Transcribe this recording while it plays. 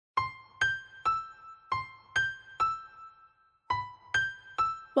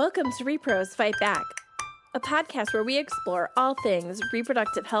Welcome to Repros Fight Back, a podcast where we explore all things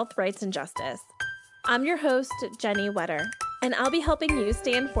reproductive health, rights, and justice. I'm your host, Jenny Wetter, and I'll be helping you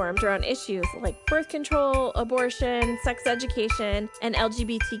stay informed around issues like birth control, abortion, sex education, and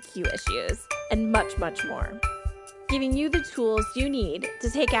LGBTQ issues, and much, much more. Giving you the tools you need to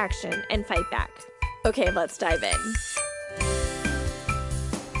take action and fight back. Okay, let's dive in.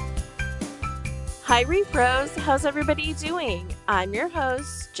 Hi, Repros. How's everybody doing? I'm your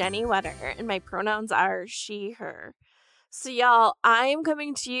host, Jenny Wetter, and my pronouns are she, her. So, y'all, I'm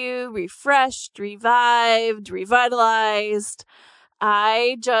coming to you refreshed, revived, revitalized.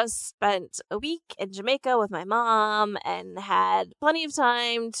 I just spent a week in Jamaica with my mom and had plenty of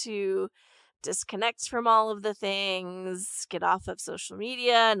time to disconnect from all of the things, get off of social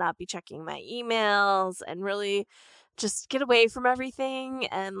media, not be checking my emails, and really just get away from everything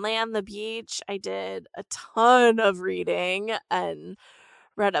and lay on the beach. I did a ton of reading and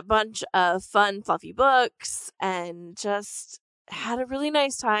read a bunch of fun, fluffy books and just had a really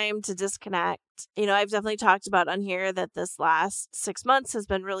nice time to disconnect. You know, I've definitely talked about on here that this last 6 months has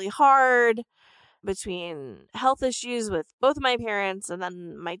been really hard between health issues with both of my parents and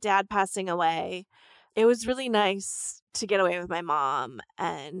then my dad passing away. It was really nice to get away with my mom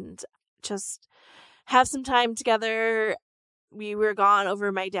and just have some time together. We were gone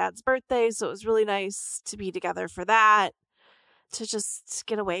over my dad's birthday, so it was really nice to be together for that, to just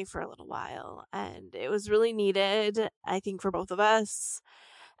get away for a little while. And it was really needed, I think, for both of us.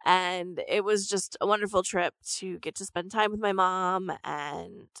 And it was just a wonderful trip to get to spend time with my mom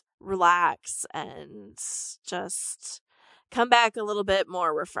and relax and just come back a little bit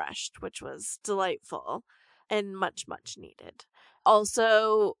more refreshed, which was delightful and much, much needed.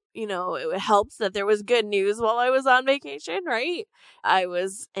 Also, you know, it helps that there was good news while I was on vacation, right? I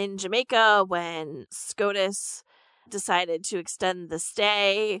was in Jamaica when SCOTUS decided to extend the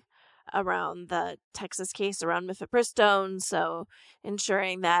stay around the Texas case around mifepristone, so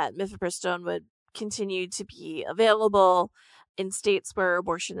ensuring that mifepristone would continue to be available in states where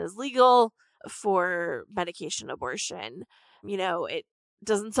abortion is legal for medication abortion. You know, it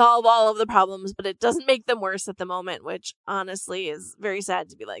doesn't solve all of the problems, but it doesn't make them worse at the moment, which honestly is very sad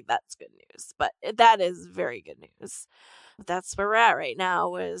to be like, that's good news. But that is very good news. That's where we're at right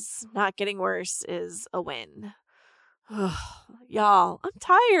now, is not getting worse is a win. Y'all, I'm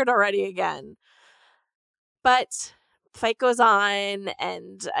tired already again. But the fight goes on,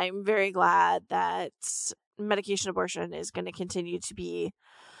 and I'm very glad that medication abortion is going to continue to be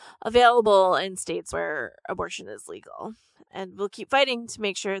available in states where abortion is legal. And we'll keep fighting to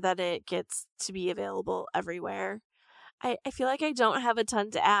make sure that it gets to be available everywhere. I feel like I don't have a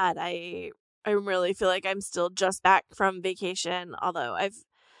ton to add. I really feel like I'm still just back from vacation, although I've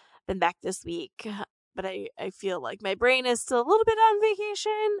been back this week. But I feel like my brain is still a little bit on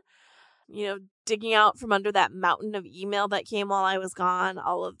vacation. You know, digging out from under that mountain of email that came while I was gone,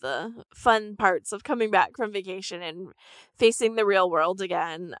 all of the fun parts of coming back from vacation and facing the real world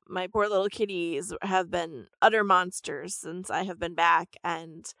again. My poor little kitties have been utter monsters since I have been back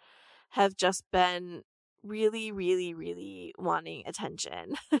and have just been really, really, really wanting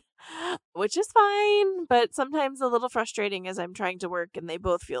attention, which is fine, but sometimes a little frustrating as I'm trying to work and they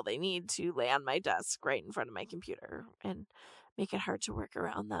both feel they need to lay on my desk right in front of my computer and make it hard to work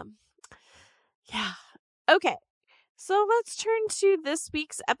around them. Yeah. Okay. So let's turn to this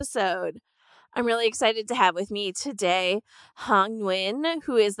week's episode. I'm really excited to have with me today Hong Nguyen,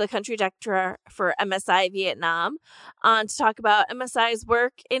 who is the country director for MSI Vietnam, to talk about MSI's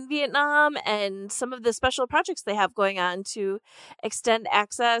work in Vietnam and some of the special projects they have going on to extend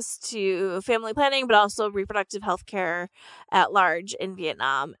access to family planning, but also reproductive health care at large in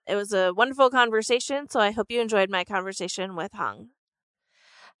Vietnam. It was a wonderful conversation, so I hope you enjoyed my conversation with Hong.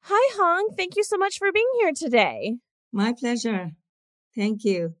 Hi, Hong. Thank you so much for being here today. My pleasure. Thank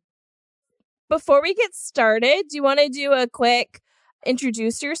you. Before we get started, do you want to do a quick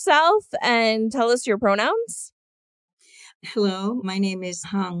introduce yourself and tell us your pronouns? Hello, my name is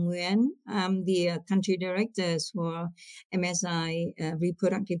Hong Nguyen. I'm the country director for MSI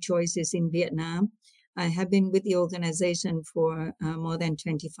Reproductive Choices in Vietnam. I have been with the organization for more than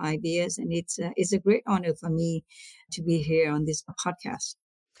 25 years, and it's a great honor for me to be here on this podcast.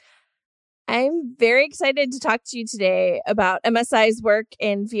 I'm very excited to talk to you today about MSI's work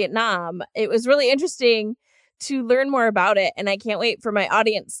in Vietnam. It was really interesting to learn more about it, and I can't wait for my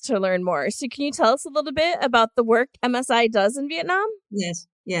audience to learn more. So can you tell us a little bit about the work MSI does in Vietnam? Yes.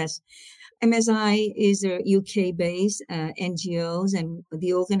 Yes. MSI is a UK-based NGOs, and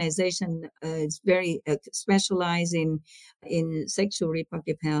the organization is very specialized in sexual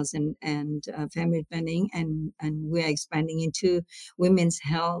reproductive health and family planning, and we are expanding into women's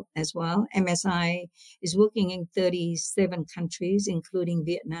health as well. MSI is working in 37 countries, including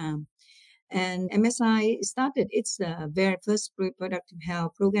Vietnam. And MSI started its very first reproductive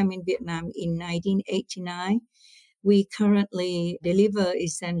health program in Vietnam in 1989. We currently deliver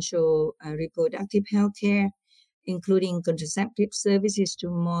essential reproductive health care, including contraceptive services to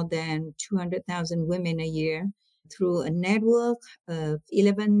more than 200,000 women a year through a network of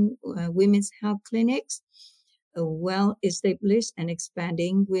 11 women's health clinics, a well-established and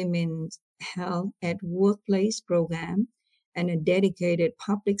expanding women's health at workplace program, and a dedicated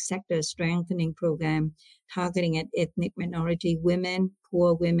public sector strengthening program targeting at ethnic minority women,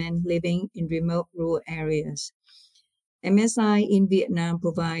 poor women living in remote rural areas. MSI in Vietnam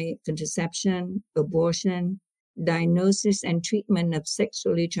provide contraception, abortion, diagnosis and treatment of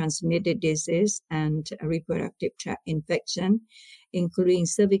sexually transmitted disease and reproductive tract infection, including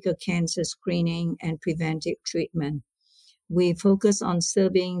cervical cancer screening and preventive treatment. We focus on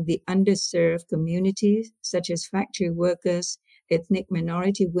serving the underserved communities such as factory workers, ethnic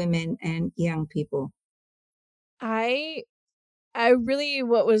minority women, and young people. I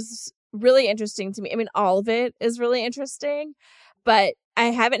what was really interesting to me, I mean, all of it is really interesting, but I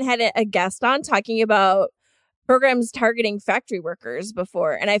haven't had a guest on talking about programs targeting factory workers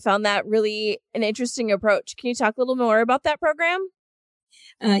before, and I found that really an interesting approach. Can you talk a little more about that program?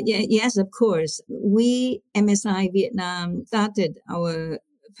 Yes, of course. We, MSI Vietnam, started our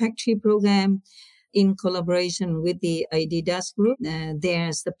factory program in collaboration with the Adidas Group,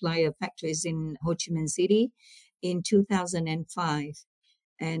 their supplier factories in Ho Chi Minh City in 2005.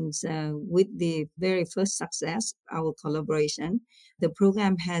 And with the very first success, our collaboration, the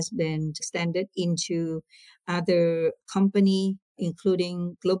program has been extended into other company,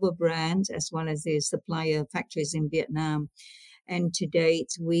 including global brands, as well as the supplier factories in Vietnam. And to date,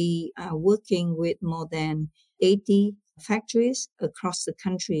 we are working with more than 80 factories across the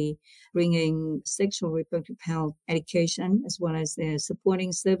country, bringing sexual reproductive health education as well as their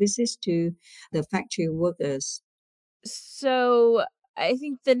supporting services to the factory workers. So I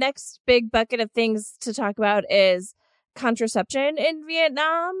think the next big bucket of things to talk about is contraception in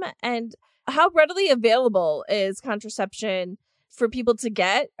Vietnam, and how readily available is contraception for people to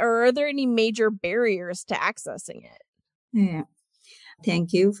get, or are there any major barriers to accessing it? Yeah.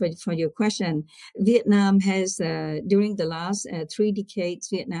 Thank you for your question. Vietnam has, during the last 3 decades,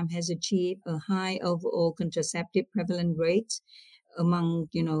 Vietnam has achieved a high overall contraceptive prevalent rate among,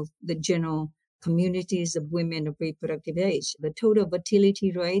 the general communities of women of reproductive age. The total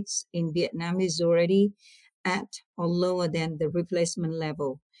fertility rates in Vietnam is already at or lower than the replacement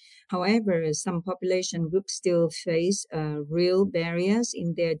level. However, some population groups still face real barriers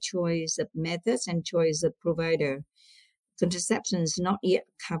in their choice of methods and choice of provider. Contraception is not yet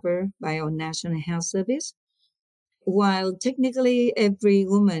covered by our National Health Service. While technically every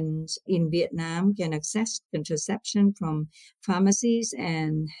woman in Vietnam can access contraception from pharmacies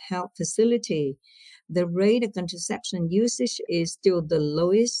and health facility, the rate of contraception usage is still the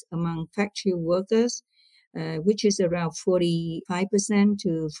lowest among factory workers, which is around 45%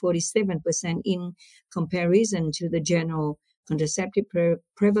 to 47% in comparison to the general contraceptive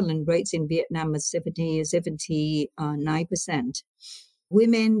prevalent rates in Vietnam at 79%.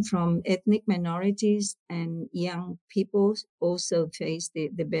 Women from ethnic minorities and young people also face the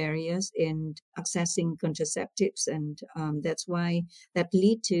barriers in accessing contraceptives, and that's why that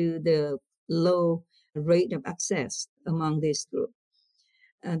lead to the low rate of access among this group.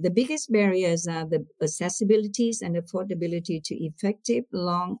 The biggest barriers are the accessibilities and affordability to effective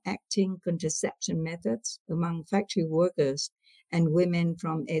long-acting contraception methods among factory workers and women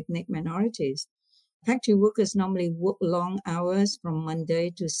from ethnic minorities. Factory workers normally work long hours from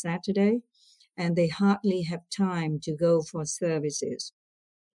Monday to Saturday, and they hardly have time to go for services.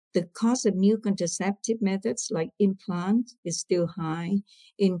 The cost of new contraceptive methods like implants is still high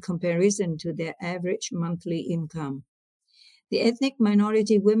in comparison to their average monthly income. The ethnic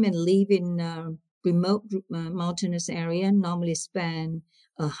minority women live in remote mountainous area, normally spend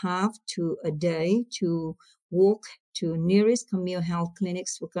a half to a day to walk to nearest communal health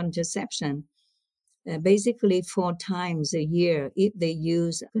clinics for contraception, basically 4 times a year if they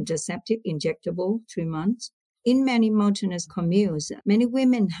use contraceptive injectable 3 months. In many mountainous communes, many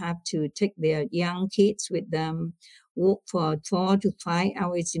women have to take their young kids with them, walk for 4 to 5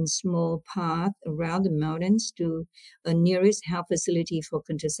 hours in small paths around the mountains to a nearest health facility for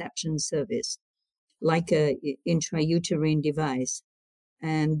contraception service, like a intrauterine device.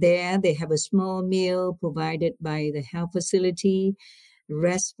 And there they have a small meal provided by the health facility,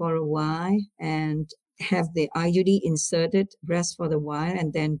 rest for a while, and have the IUD inserted, rest for a while,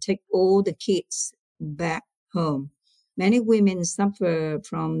 and then take all the kids back home. Many women suffer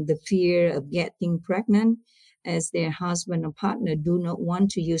from the fear of getting pregnant as their husband or partner do not want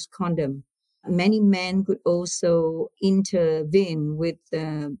to use condom. Many men could also intervene with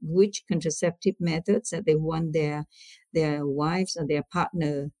which contraceptive methods that they want their wives or their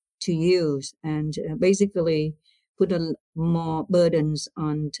partner to use, and basically put more burdens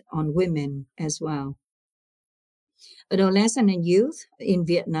on women as well. Adolescent and youth in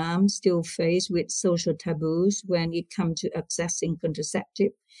Vietnam still face with social taboos when it comes to accessing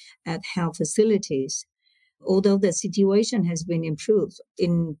contraceptive at health facilities. Although the situation has been improved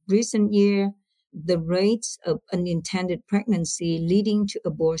in recent years, the rates of unintended pregnancy leading to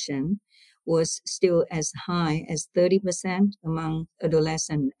abortion was still as high as 30% among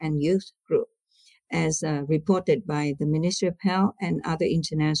adolescent and youth group, as reported by the Ministry of Health and other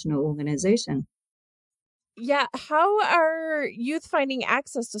international organizations. Yeah, how are youth finding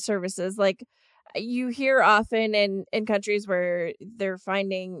access to services? Like you hear often in countries where they're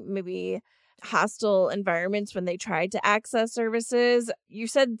finding maybe hostile environments when they try to access services. You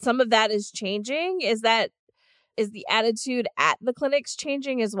said some of that is changing. Is the attitude at the clinics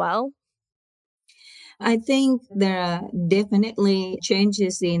changing as well? I think there are definitely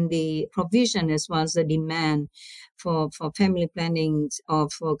changes in the provision as well as the demand for family planning or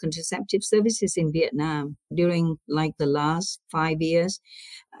for contraceptive services in Vietnam during like the last 5 years.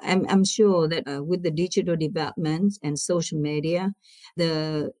 I'm sure that with the digital development and social media,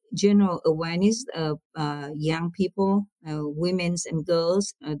 the general awareness of young people, women and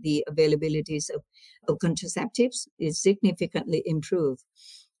girls, the availabilities of contraceptives is significantly improved,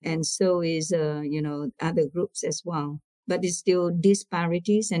 and so is other groups as well. But it's still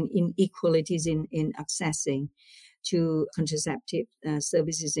disparities and inequalities in accessing to contraceptive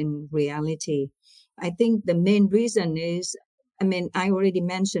services in reality. I think the main reason is, I mean, I already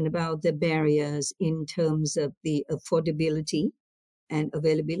mentioned about the barriers in terms of the affordability and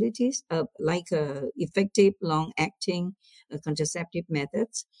availabilities of like effective long-acting contraceptive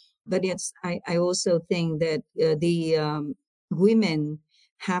methods. But yes, I also think that the women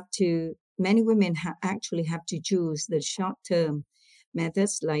many women actually have to choose the short-term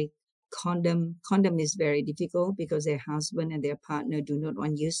methods like condom. Condom is very difficult because their husband and their partner do not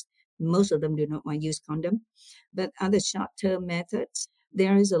want to use, most of them do not want to use condom. But other short-term methods,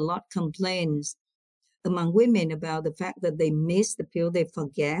 there is a lot complaints among women about the fact that they miss the pill, they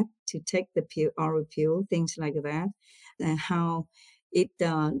forget to take the pill, oral pill, things like that, and how it,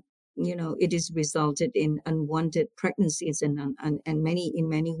 it is resulted in unwanted pregnancies and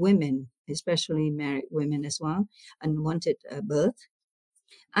many women, especially married women as well, unwanted birth.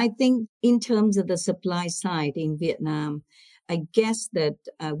 I think in terms of the supply side in Vietnam, I guess that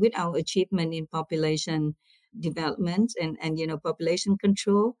with our achievement in population development and population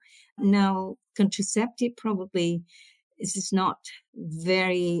control, now contraceptive probably is not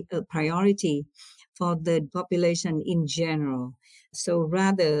very a priority for the population in general. So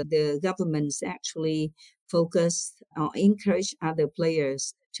rather, the governments actually focus or encourage other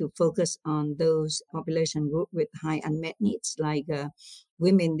players to focus on those population group with high unmet needs, like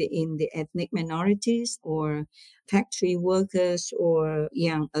women in the ethnic minorities or factory workers or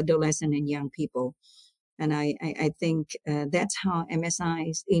young adolescent and young people. And I think that's how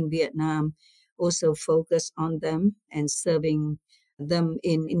MSIs in Vietnam also focus on them and serving them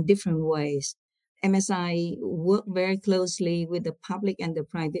in different ways. MSI work very closely with the public and the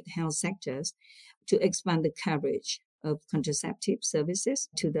private health sectors to expand the coverage of contraceptive services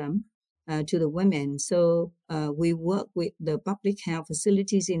to them, to the women. So we work with the public health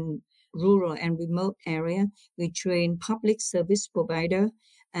facilities in rural and remote area. We train public service provider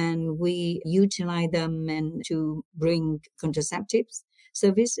and we utilize them and to bring contraceptives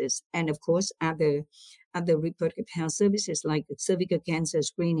services and of course other reproductive health services like cervical cancer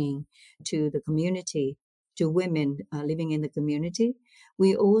screening to the community, to women living in the community.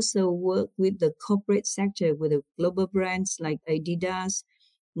 We also work with the corporate sector with the global brands like Adidas.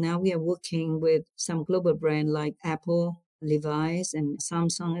 Now we are working with some global brands like Apple, Levi's, and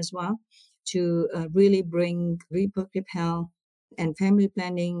Samsung as well to really bring reproductive health and family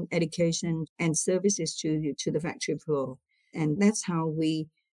planning, education, and services to the factory floor. And that's how we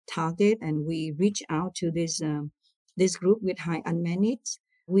target and we reach out to this group with high unmet needs.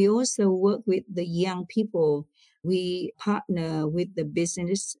 We also work with the young people. We partner with the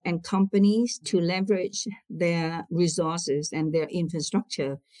business and companies to leverage their resources and their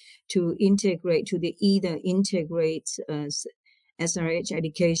infrastructure to integrate, to the either integrate SRH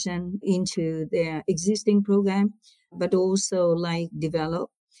education into their existing program, but also like develop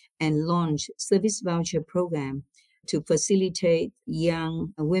and launch service voucher program to facilitate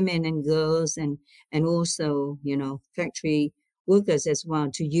young women and girls and also factory workers as well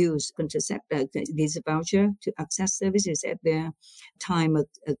to use contraceptive this voucher to access services at their time a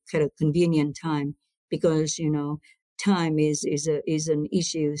kind of convenient time because time is an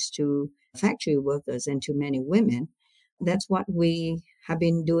issue to factory workers and to many women. That's what we have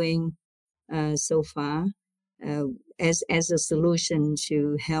been doing so far uh, as a solution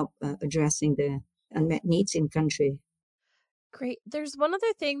to help addressing the unmet needs in country. Great. There's one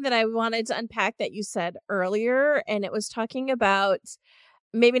other thing that I wanted to unpack that you said earlier, and it was talking about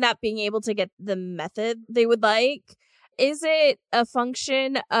maybe not being able to get the method they would like. Is it a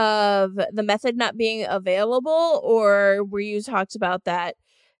function of the method not being available, or were you talked about that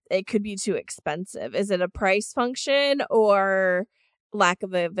it could be too expensive? Is it a price function or lack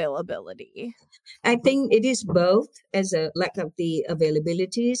of availability? I think it is both as a lack of the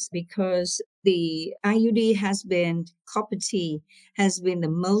availabilities because the IUD has been copper T has been the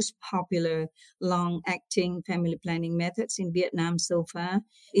most popular long acting family planning methods in Vietnam so far.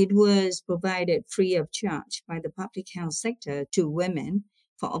 It was provided free of charge by the public health sector to women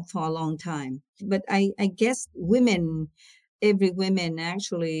for a long time. But I guess every women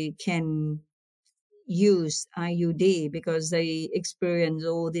actually can use IUD because they experience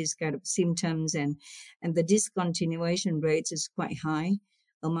all these kind of symptoms and the discontinuation rates is quite high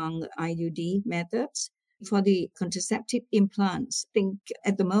among IUD methods. For the contraceptive implants, I think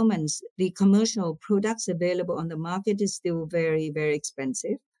at the moment the commercial products available on the market is still very, very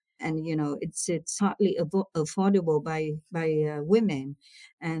expensive. And it's hardly affordable by women,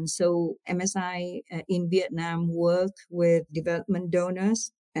 and so MSI in Vietnam work with development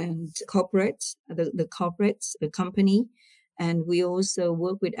donors and corporates, the corporates, the company, and we also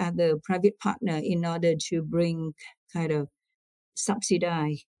work with other private partner in order to bring kind of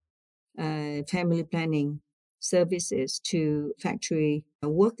subsidize family planning services to factory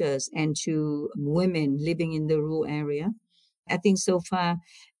workers and to women living in the rural area. I think so far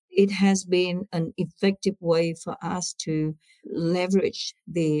it has been an effective way for us to leverage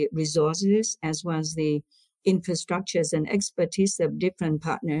the resources as well as the infrastructures and expertise of different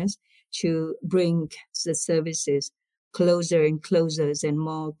partners to bring the services closer and closer and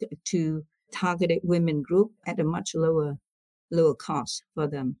more to targeted women group at a much lower cost for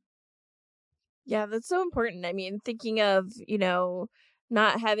them. Yeah, that's so important. I mean, thinking of,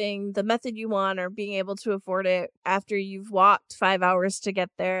 not having the method you want or being able to afford it after you've walked 5 hours to get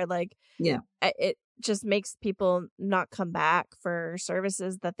there, like Yeah, it just makes people not come back for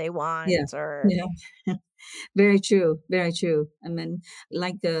services that they yeah, want or yeah. Very true, very true. I mean,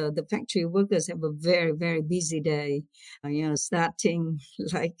 like the factory workers have a very, very busy day, starting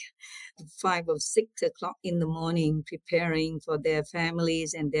like 5 or 6 o'clock in the morning, preparing for their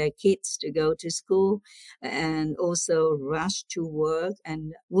families and their kids to go to school, and also rush to work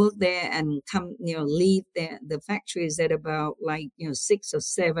and work there and come, leave the factories at about like, 6 or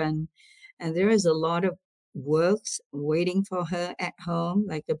 7. And there is a lot of works waiting for her at home,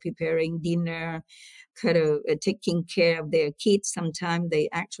 like preparing dinner, kind of taking care of their kids. Sometimes they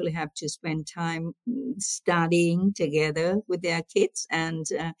actually have to spend time studying together with their kids. And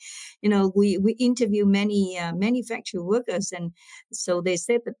we interview many factory workers, and so they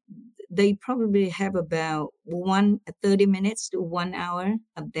said that they probably have about 30 minutes to 1 hour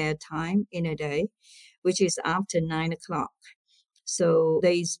of their time in a day, which is after 9 o'clock. So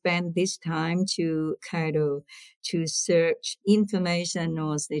they spend this time to kind of to search information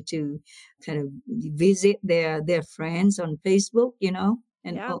or say to kind of visit their friends on Facebook,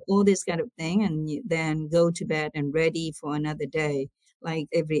 and yeah. all this kind of thing, and then go to bed and ready for another day, like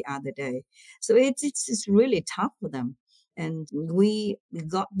every other day. So it's really tough for them, and we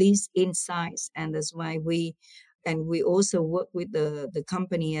got these insights, and that's why we also work with the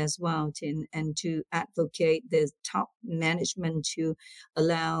company as well and to advocate the top management to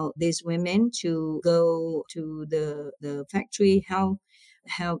allow these women to go to the factory health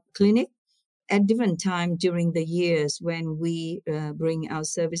clinic at different time during the years when we bring our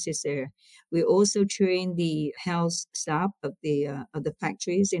services there. We also train the health staff of the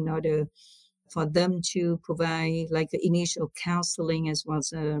factories in order for them to provide like initial counseling as well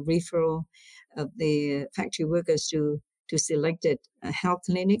as a referral of the factory workers to selected health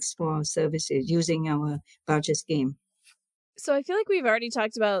clinics for services using our voucher scheme. So I feel like we've already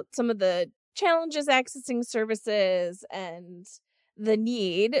talked about some of the challenges accessing services and the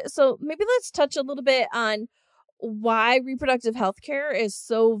need. So maybe let's touch a little bit on why reproductive health care is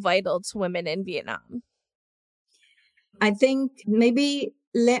so vital to women in Vietnam. I think maybe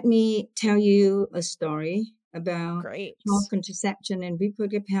let me tell you a story about how Great. contraception and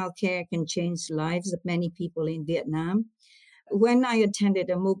reproductive health care can change the lives of many people in Vietnam. When I attended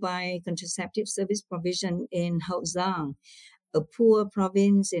a mobile contraceptive service provision in Hậu Giang, a poor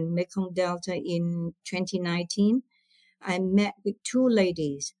province in Mekong Delta in 2019, I met with two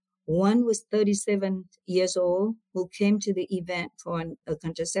ladies. One was 37 years old who came to the event for a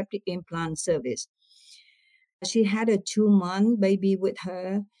contraceptive implant service. She had a 2-month baby with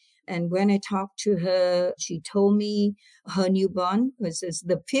her. And when I talked to her, she told me her newborn was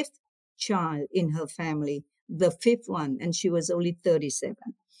the fifth child in her family, the fifth one, and she was only 37.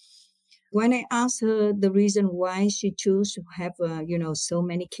 When I asked her the reason why she chose to have, so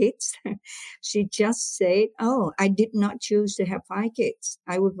many kids, she just said, "Oh, I did not choose to have 5 kids.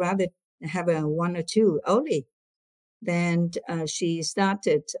 I would rather have a one or two only." Then she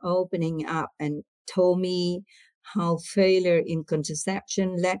started opening up and told me how failure in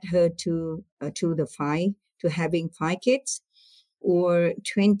contraception led her to having 5 kids, or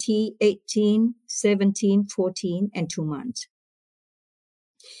 2018, 17, 14, and 2 months.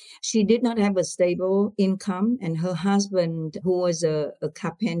 She did not have a stable income, and her husband, who was a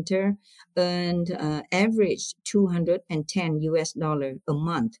carpenter, earned average $210 a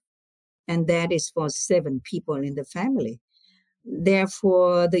month, and that is for 7 people in the family.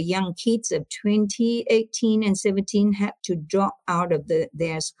 Therefore, the young kids of 20, 18, and 17 had to drop out of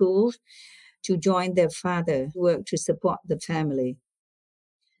their schools to join their father work to support the family.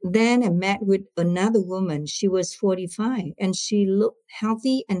 Then I met with another woman. She was 45 and she looked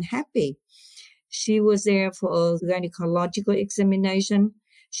healthy and happy. She was there for a gynecological examination.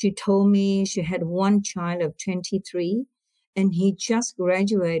 She told me she had one child of 23 and he just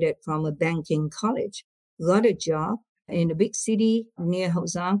graduated from a banking college, got a job in a big city near Hậu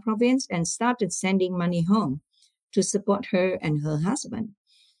Giang province, and started sending money home to support her and her husband.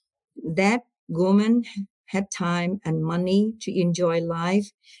 That woman had time and money to enjoy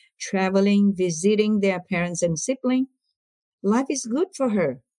life, traveling, visiting their parents and siblings. Life is good for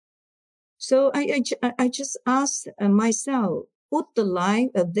her. So I just asked myself, would the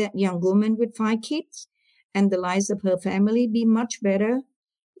life of that young woman with 5 kids and the lives of her family be much better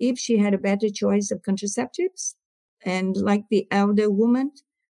if she had a better choice of contraceptives? And like the elder woman,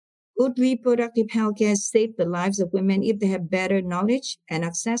 would reproductive health care save the lives of women if they have better knowledge and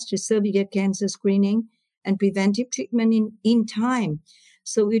access to cervical cancer screening and preventive treatment in time,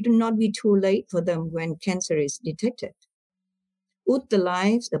 so it will not be too late for them when cancer is detected? Would the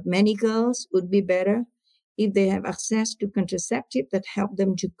lives of many girls would be better if they have access to contraceptive that help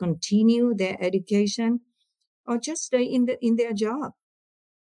them to continue their education or just stay in their job?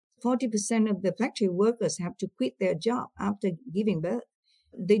 40% of the factory workers have to quit their job after giving birth.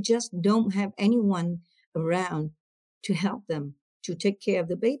 They just don't have anyone around to help them to take care of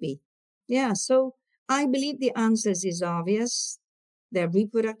the baby. Yeah, so I believe the answer is obvious, that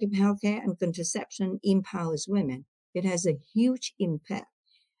reproductive health care and contraception empowers women. It has a huge impact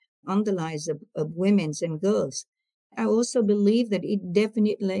on the lives of women and girls. I also believe that it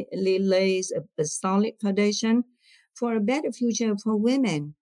definitely lays a solid foundation for a better future for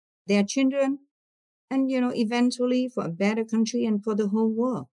women, their children, and eventually for a better country and for the whole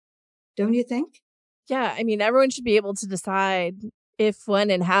world. Don't you think? Yeah, I mean, everyone should be able to decide if,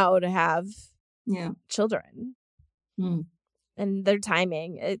 when, and how to have Yeah. children Mm. and their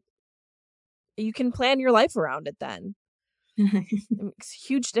timing. You can plan your life around it then. It makes a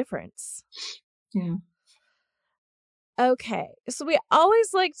huge difference. Yeah. Okay, so we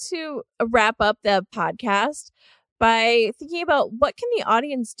always like to wrap up the podcast by thinking about what can the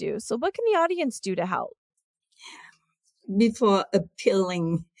audience do? So what can the audience do to help? Before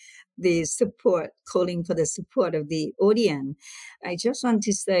appealing the support, calling for the support of the audience, I just want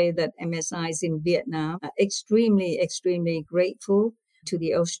to say that MSIs in Vietnam are extremely, extremely grateful to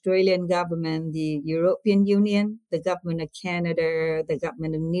the Australian government, the European Union, the government of Canada, the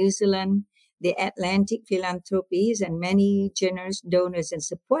government of New Zealand, the Atlantic Philanthropies, and many generous donors and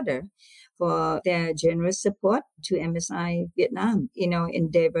supporters for their generous support to MSI Vietnam,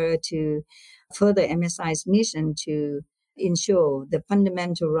 endeavor to further MSI's mission to ensure the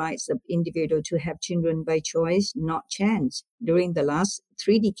fundamental rights of individuals to have children by choice, not chance, during the last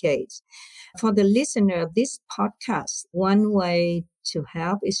 3 decades. For the listener of this podcast, one way to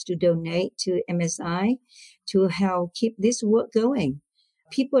help is to donate to MSI to help keep this work going.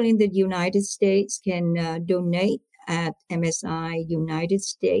 People in the United States can donate at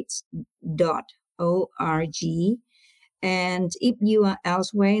msiunitedstates.org. And if you are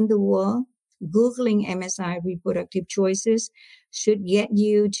elsewhere in the world, Googling MSI reproductive choices should get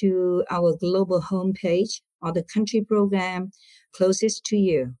you to our global homepage or the country program closest to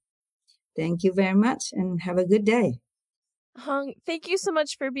you. Thank you very much and have a good day. Hung, thank you so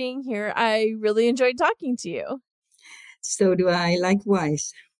much for being here. I really enjoyed talking to you. So do I,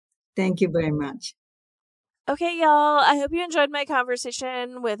 likewise. Thank you very much. Okay, y'all, I hope you enjoyed my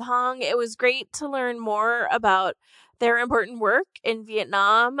conversation with Hong. It was great to learn more about their important work in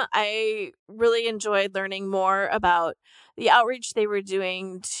Vietnam. I really enjoyed learning more about the outreach they were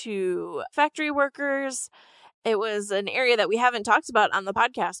doing to factory workers. It was an area that we haven't talked about on the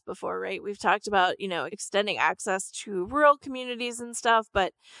podcast before, right? We've talked about, extending access to rural communities and stuff,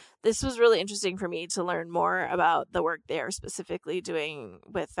 but this was really interesting for me to learn more about the work they are specifically doing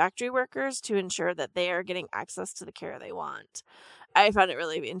with factory workers to ensure that they are getting access to the care they want. I found it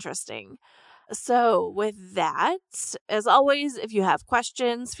really interesting. So, with that, as always, if you have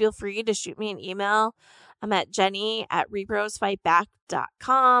questions, feel free to shoot me an email. I'm at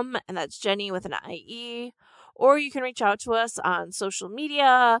jenny@reprosfightback.com, and that's Jenny with an IE. Or you can reach out to us on social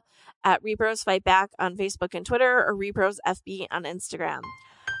media at Repros Fight Back on Facebook and Twitter, or Repros FB on Instagram.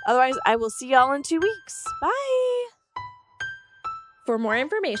 Otherwise, I will see y'all in 2 weeks. Bye! For more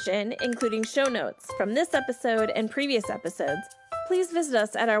information, including show notes from this episode and previous episodes, please visit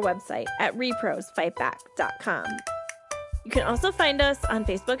us at our website at reprosfightback.com. You can also find us on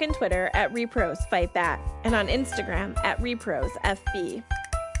Facebook and Twitter at Repros Fight Back and on Instagram at Repros FB.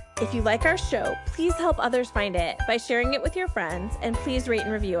 If you like our show, please help others find it by sharing it with your friends, and please rate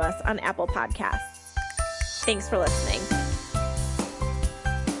and review us on Apple Podcasts. Thanks for listening.